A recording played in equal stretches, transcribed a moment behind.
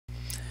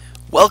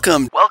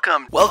Welcome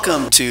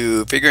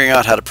to figuring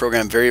out how to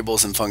program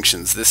variables and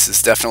functions. This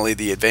is definitely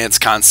the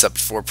advanced concept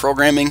for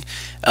programming,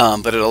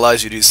 but it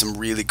allows you to do some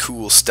really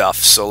cool stuff.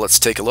 So let's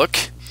take a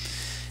look.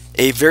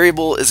 A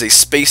variable is a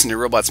space in your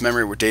robot's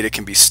memory where data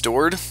can be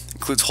stored. It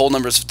includes whole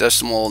numbers,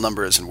 decimal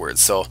numbers, and words.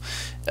 So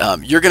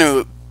you're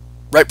going to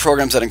write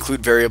programs that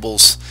include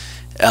variables,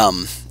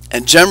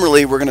 and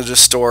generally we're going to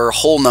just store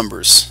whole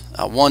numbers,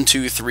 1,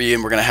 2, 3,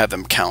 and we're going to have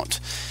them count.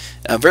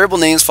 Variable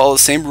names follow the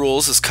same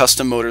rules as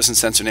custom motors and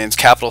sensor names,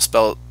 capital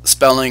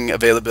spelling,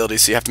 availability,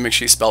 so you have to make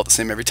sure you spell it the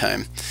same every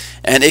time.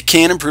 And it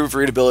can improve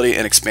readability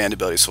and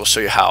expandability, so we'll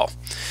show you how.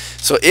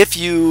 So if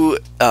you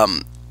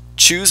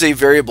choose a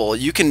variable,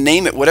 you can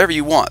name it whatever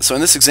you want. So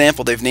in this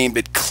example, they've named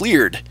it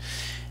cleared,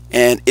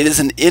 and it is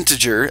an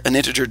integer. An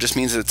integer just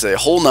means it's a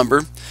whole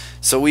number.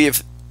 So we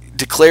have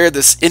declared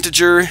this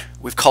integer,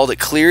 we've called it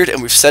cleared,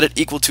 and we've set it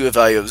equal to a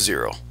value of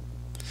 0.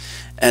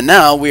 And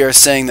now we are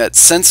saying that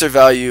sensor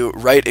value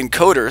right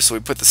encoder, so we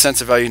put the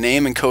sensor value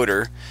name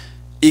encoder,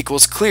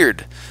 equals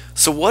cleared.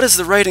 So what is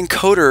the right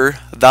encoder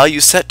value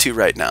set to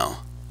right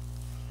now?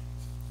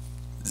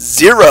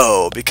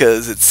 0,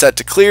 because it's set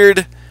to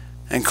cleared,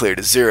 and cleared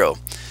is 0.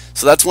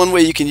 So that's one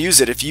way you can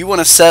use it. If you want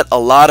to set a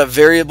lot of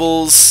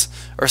variables,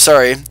 or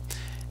sorry,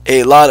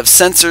 a lot of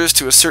sensors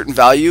to a certain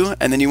value,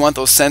 and then you want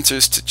those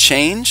sensors to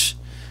change,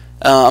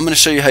 I'm going to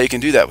show you how you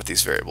can do that with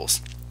these variables.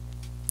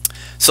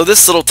 So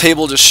this little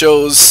table just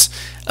shows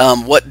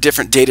what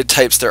different data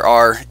types there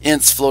are: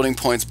 ints, floating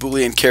points,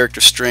 Boolean, character,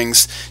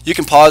 strings. You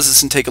can pause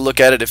this and take a look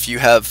at it if you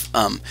have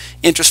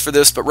interest for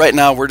this, but right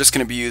now we're just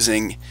going to be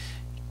using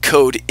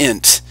code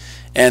int.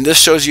 And this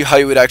shows you how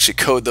you would actually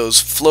code those: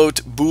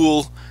 float,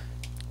 bool,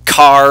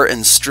 char,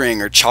 and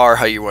string, or char,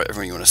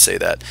 however you want to say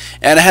that.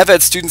 And I have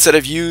had students that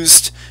have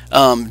used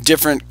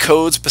different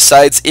codes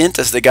besides int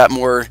as they got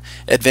more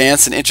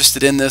advanced and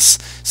interested in this,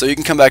 so you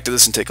can come back to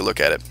this and take a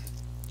look at it.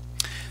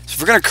 So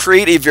if we're going to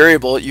create a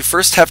variable, you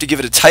first have to give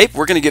it a type.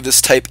 We're going to give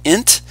this type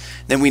int,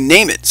 then we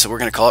name it. So we're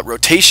going to call it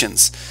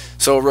rotations.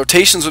 So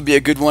rotations would be a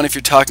good one if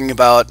you're talking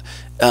about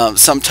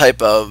some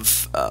type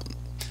of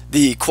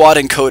the quad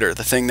encoder,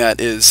 the thing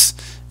that is,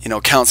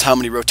 counts how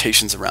many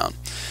rotations around.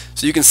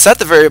 So you can set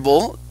the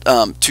variable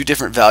to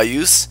different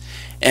values,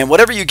 and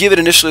whatever you give it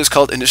initially is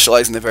called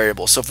initializing the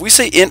variable. So if we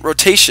say int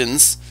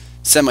rotations,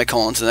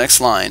 semicolon, to the next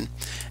line,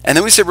 and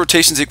then we say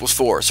rotations equals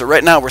 4. So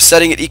right now we're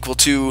setting it equal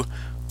to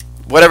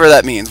whatever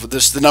that means, with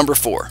just the number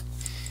 4.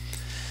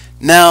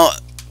 Now,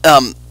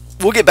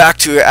 we'll get back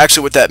to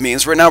actually what that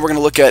means. Right now we're going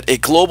to look at a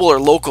global or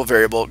local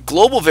variable.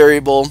 Global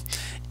variable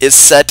is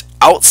set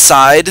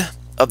outside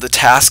of the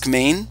task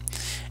main,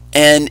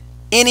 and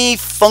any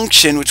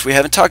function, which we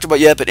haven't talked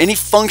about yet, but any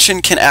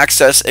function can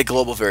access a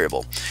global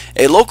variable.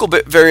 A local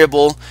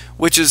variable,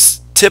 which is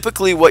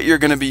typically what you're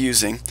going to be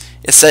using,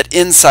 is set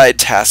inside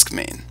task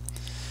main.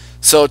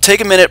 So take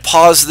a minute,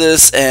 pause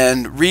this,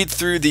 and read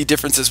through the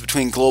differences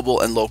between global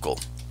and local.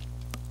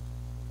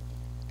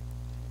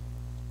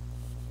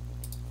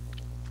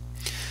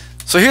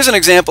 So here's an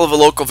example of a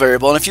local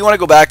variable, and if you want to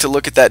go back to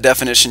look at that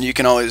definition, you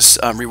can always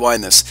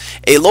rewind this.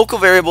 A local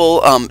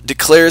variable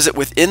declares it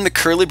within the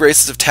curly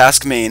braces of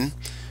task main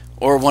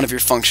or one of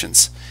your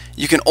functions.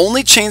 You can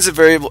only change the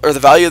variable or the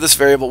value of this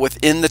variable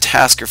within the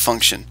task or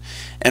function.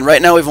 And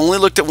right now we've only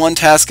looked at one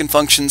task and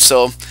function,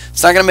 so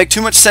it's not going to make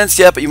too much sense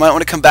yet, but you might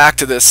want to come back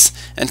to this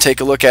and take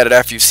a look at it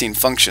after you've seen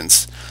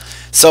functions.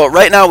 So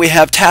right now we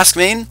have task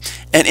main,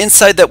 and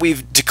inside that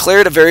we've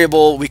declared a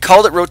variable. We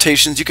called it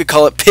rotations. You could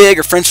call it pig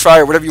or french fry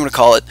or whatever you want to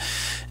call it,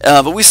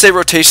 but we say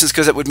rotations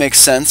because it would make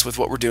sense with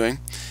what we're doing.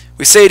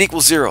 We say it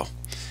equals 0.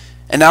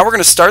 And now we're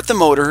going to start the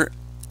motor,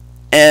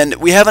 and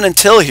we have an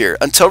until here.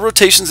 Until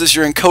rotations is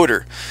your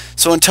encoder.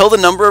 So until the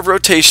number of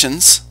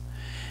rotations,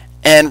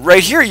 and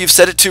right here you've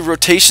set it to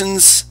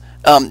rotations,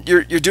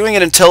 you're doing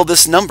it until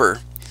this number.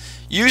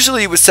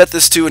 Usually you would set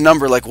this to a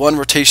number like 1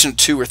 rotation,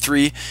 2, or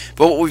 3,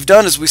 but what we've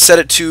done is we set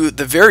it to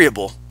the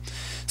variable.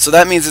 So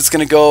that means it's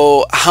going to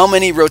go how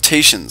many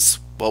rotations?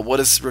 Well, what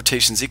does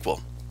rotations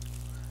equal?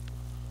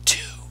 2.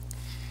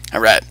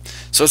 Alright,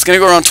 so it's going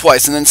to go around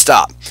twice and then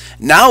stop.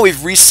 Now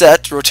we've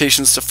reset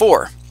rotations to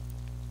 4.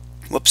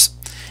 Whoops.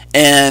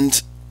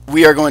 And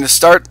we are going to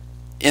start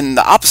in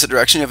the opposite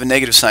direction. You have a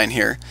negative sign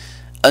here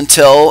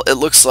until it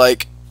looks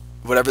like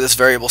whatever this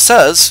variable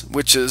says,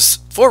 which is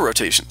 4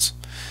 rotations.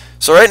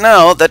 So right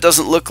now that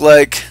doesn't look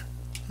like,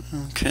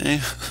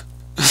 okay,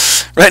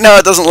 right now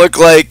it doesn't look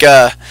like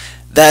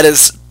that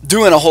is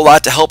doing a whole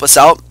lot to help us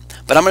out,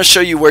 but I'm going to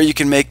show you where you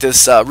can make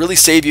this really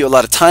save you a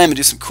lot of time and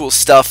do some cool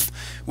stuff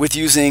with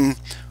using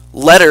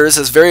letters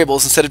as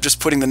variables instead of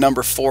just putting the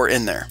number 4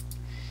 in there.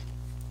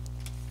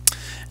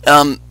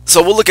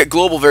 So we'll look at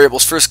global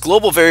variables first.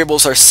 Global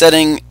variables are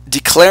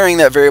declaring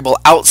that variable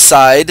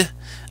outside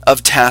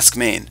of task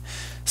main.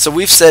 So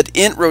we've said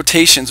int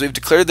rotations, we've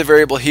declared the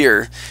variable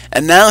here,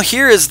 and now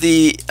here is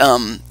the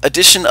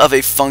addition of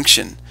a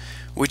function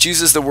which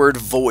uses the word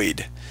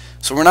void.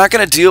 So we're not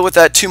going to deal with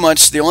that too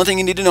much. The only thing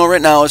you need to know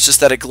right now is just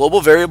that a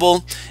global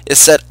variable is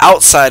set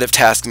outside of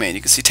task main.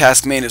 You can see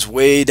task main is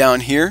way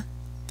down here,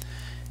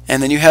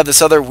 And then you have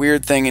this other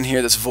weird thing in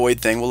here, this void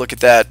thing. We'll look at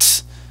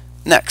that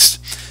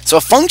next. So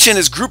a function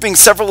is grouping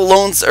several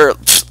lines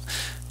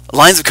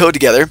of code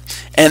together,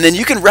 and then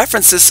you can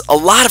reference this a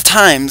lot of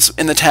times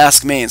in the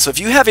task main. So if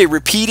you have a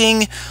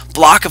repeating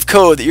block of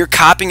code that you're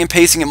copying and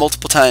pasting it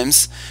multiple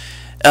times,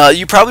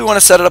 you probably want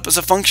to set it up as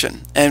a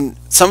function, and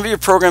some of your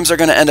programs are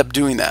going to end up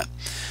doing that.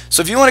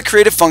 So if you want to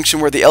create a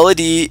function where the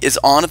LED is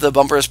on if the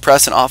bumper is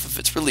pressed and off if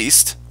it's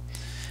released,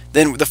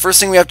 then the first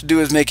thing we have to do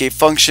is make a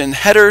function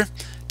header,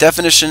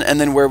 definition, and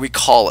then where we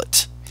call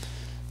it.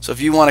 So if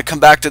you want to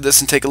come back to this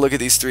and take a look at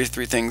these three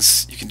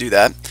things, you can do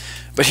that.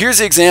 But here's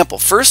the example.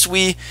 First,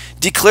 we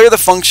declare the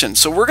function.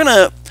 So we're going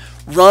to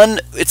run,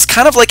 it's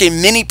kind of like a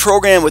mini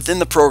program within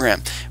the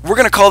program. We're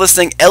going to call this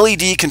thing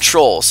LED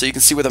control, so you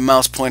can see where the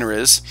mouse pointer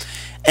is.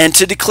 And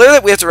to declare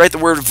that, we have to write the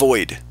word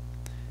void.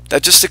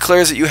 That just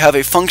declares that you have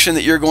a function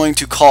that you're going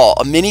to call,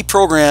 a mini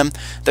program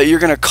that you're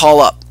going to call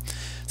up.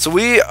 So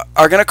we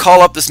are going to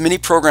call up this mini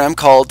program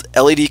called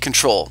LED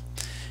control.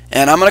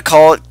 And I'm going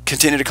to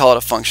continue to call it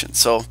a function.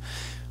 So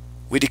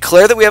we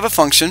declare that we have a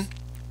function.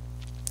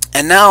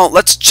 And now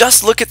let's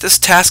just look at this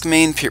task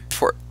main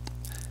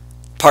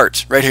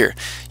part right here.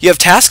 You have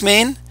task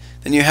main,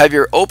 then you have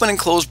your open and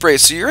close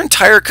brace. So your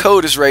entire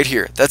code is right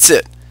here. That's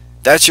it.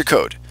 That's your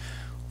code.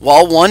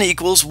 While 1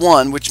 equals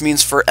 1, which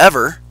means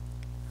forever,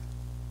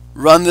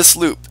 run this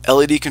loop,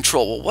 LED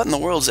control. Well, what in the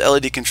world is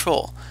LED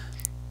control?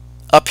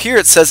 Up here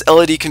it says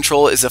LED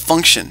control is a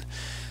function.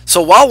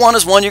 So while 1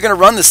 is 1, you're going to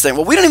run this thing.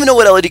 Well, we don't even know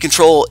what LED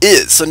control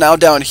is. So now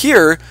down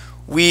here,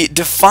 we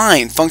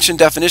define function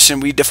definition.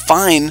 We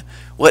define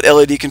what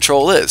LED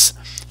control is.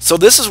 So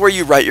this is where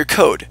you write your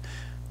code.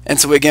 And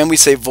so again, we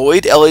say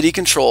void LED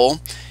control.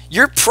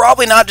 You're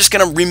probably not just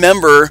going to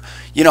remember,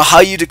 how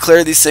you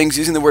declare these things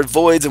using the word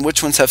voids and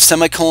which ones have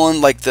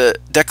semicolon like the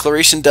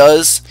declaration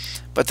does,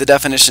 but the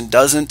definition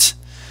doesn't.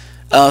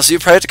 So you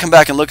probably have to come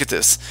back and look at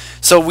this.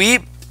 So we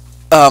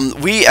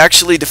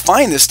actually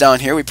define this down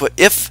here. We put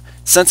if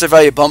sensor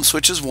value bump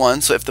switch is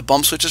 1, so if the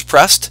bump switch is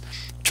pressed,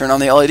 turn on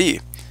the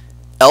LED.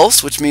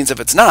 Else, which means if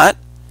it's not,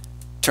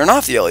 turn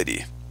off the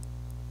LED.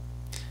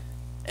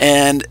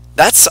 And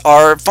that's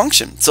our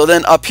function. So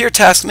then up here,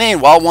 task main,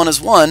 while 1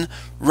 is 1,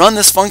 run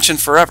this function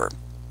forever,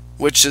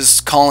 which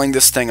is calling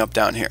this thing up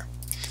down here.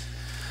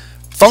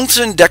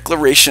 Function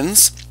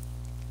declarations,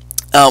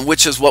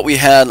 which is what we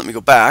had, let me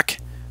go back,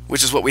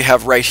 which is what we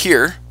have right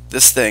here,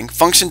 this thing.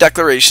 Function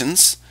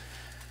declarations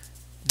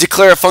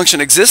declare a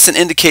function exists and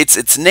indicates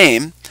its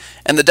name,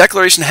 and the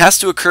declaration has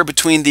to occur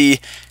between the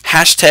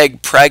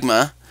hashtag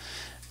pragma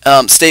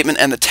statement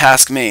and the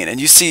task main. And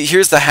you see,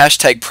 here's the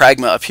hashtag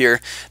pragma up here.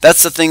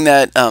 That's the thing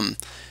that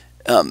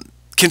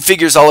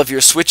configures all of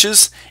your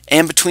switches,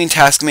 and between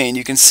task main,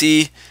 you can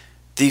see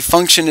the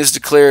function is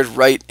declared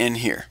right in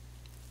here.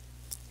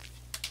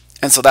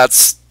 And so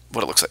that's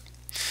what it looks like.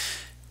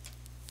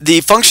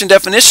 The function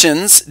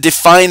definitions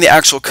define the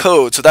actual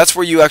code, so that's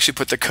where you actually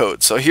put the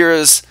code. So here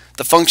is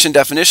the function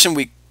definition.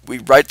 We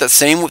write the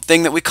same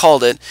thing that we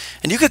called it,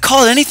 and you could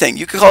call it anything.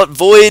 You could call it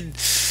void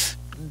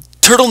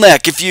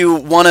turtleneck if you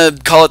want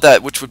to call it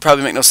that, which would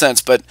probably make no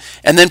sense, but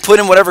and then put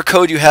in whatever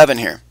code you have in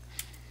here.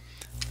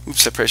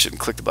 Oops, I probably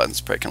shouldn't click the button.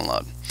 It's probably kind of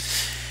loud.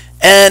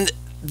 And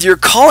you're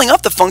calling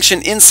up the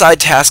function inside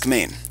task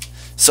main.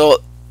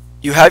 So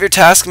you have your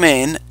task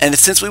main, and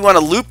since we want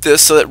to loop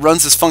this so that it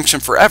runs this function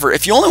forever,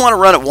 if you only want to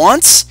run it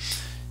once,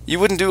 you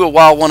wouldn't do a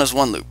while 1 is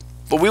 1 loop.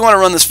 But we want to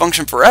run this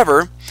function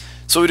forever,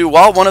 so we do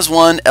while 1 is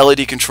 1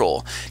 LED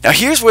control. Now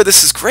here's where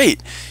this is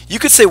great. You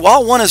could say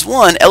while 1 is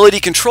 1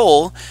 LED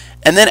control,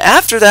 and then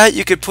after that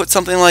you could put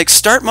something like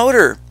start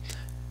motor,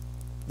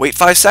 wait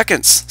 5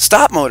 seconds,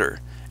 stop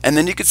motor, and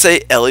then you could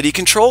say LED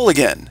control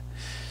again.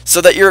 So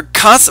that you're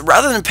constant,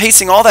 rather than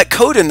pasting all that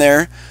code in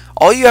there,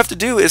 all you have to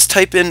do is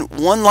type in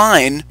one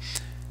line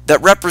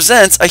that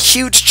represents a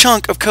huge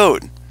chunk of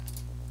code.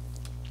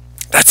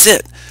 That's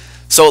it.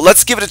 So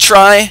let's give it a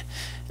try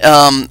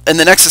in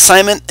the next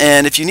assignment,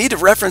 and if you need to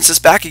reference this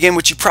back again,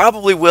 which you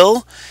probably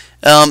will,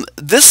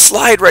 this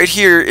slide right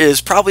here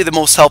is probably the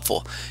most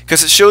helpful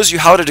because it shows you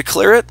how to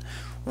declare it,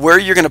 where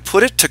you're going to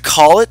put it to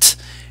call it,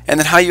 and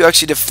then how you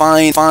actually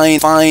define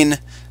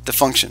the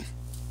function.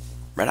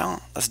 Right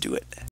on. Let's do it.